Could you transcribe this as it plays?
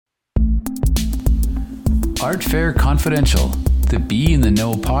Art Fair Confidential, the Be in the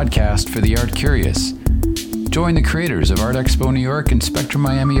Know podcast for the art curious. Join the creators of Art Expo New York and Spectrum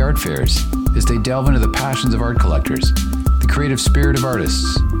Miami art fairs as they delve into the passions of art collectors, the creative spirit of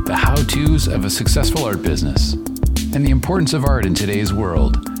artists, the how-tos of a successful art business, and the importance of art in today's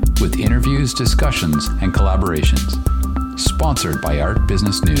world, with interviews, discussions, and collaborations. Sponsored by Art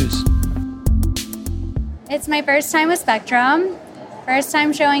Business News. It's my first time with Spectrum. First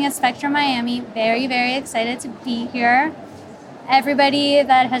time showing at Spectrum Miami. Very, very excited to be here. Everybody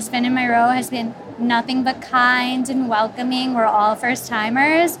that has been in my row has been nothing but kind and welcoming. We're all first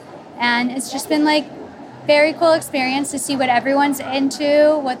timers. And it's just been like very cool experience to see what everyone's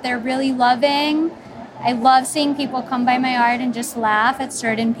into, what they're really loving. I love seeing people come by my art and just laugh at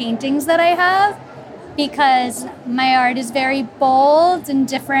certain paintings that I have because my art is very bold and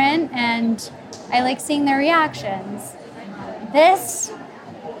different and I like seeing their reactions. This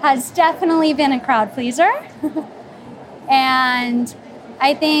has definitely been a crowd pleaser. And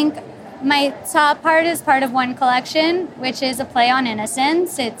I think my top part is part of one collection, which is a play on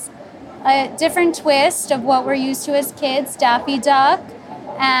innocence. It's a different twist of what we're used to as kids, Daffy Duck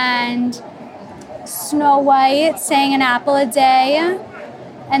and Snow White saying an apple a day.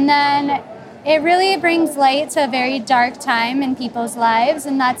 And then it really brings light to a very dark time in people's lives.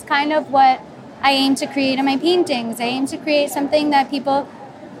 And that's kind of what I aim to create in my paintings. I aim to create something that people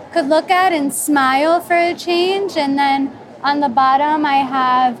could look at and smile for a change. And then on the bottom, I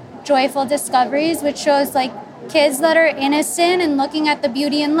have Joyful Discoveries, which shows like kids that are innocent and looking at the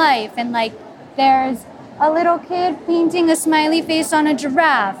beauty in life. And like there's a little kid painting a smiley face on a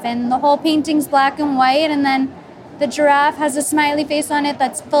giraffe and the whole painting's black and white. And then the giraffe has a smiley face on it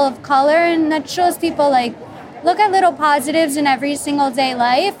that's full of color. And that shows people like, look at little positives in every single day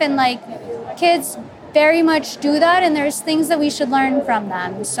life. And like, kids very much do that, and there's things that we should learn from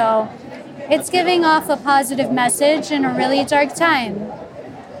them. So it's giving off a positive message in a really dark time.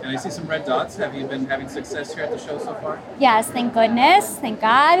 And I see some red dots. Have you been having success here at the show so far? Yes, thank goodness, thank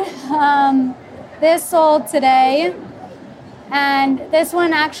God. This sold today, and this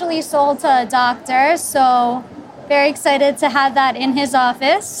one actually sold to a doctor, so very excited to have that in his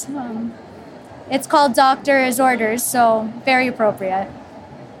office. It's called Doctor's Orders, so very appropriate.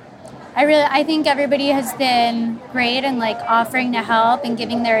 I think everybody has been great and like offering to help and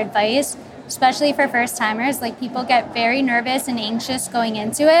giving their advice, especially for first timers. Like people get very nervous and anxious going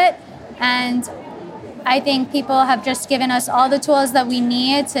into it. And I think people have just given us all the tools that we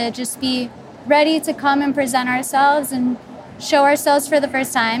need to just be ready to come and present ourselves and show ourselves for the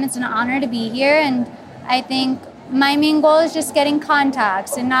first time. It's an honor to be here. And I think my main goal is just getting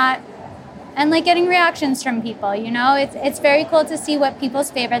contacts and like getting reactions from people, you know? It's very cool to see what people's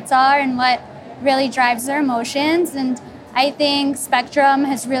favorites are and what really drives their emotions. And I think Spectrum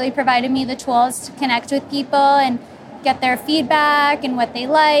has really provided me the tools to connect with people and get their feedback and what they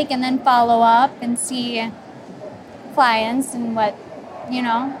like, and then follow up and see clients and what, you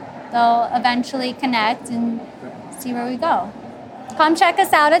know, they'll eventually connect and see where we go. Come check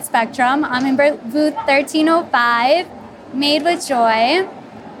us out at Spectrum. I'm in booth 1305, Made with Joy.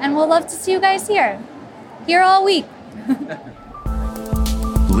 And we'll love to see you guys here all week.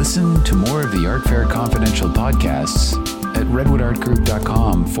 Listen to more of the Art Fair Confidential podcasts at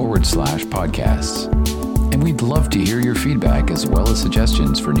redwoodartgroup.com/podcasts. And we'd love to hear your feedback as well as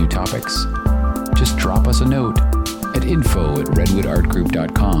suggestions for new topics. Just drop us a note at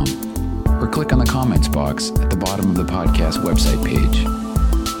info@redwoodartgroup.com or click on the comments box at the bottom of the podcast website page.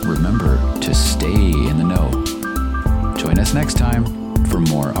 Remember to stay in the know. Join us next time for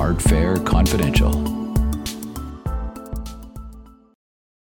more Art Fair Confidential.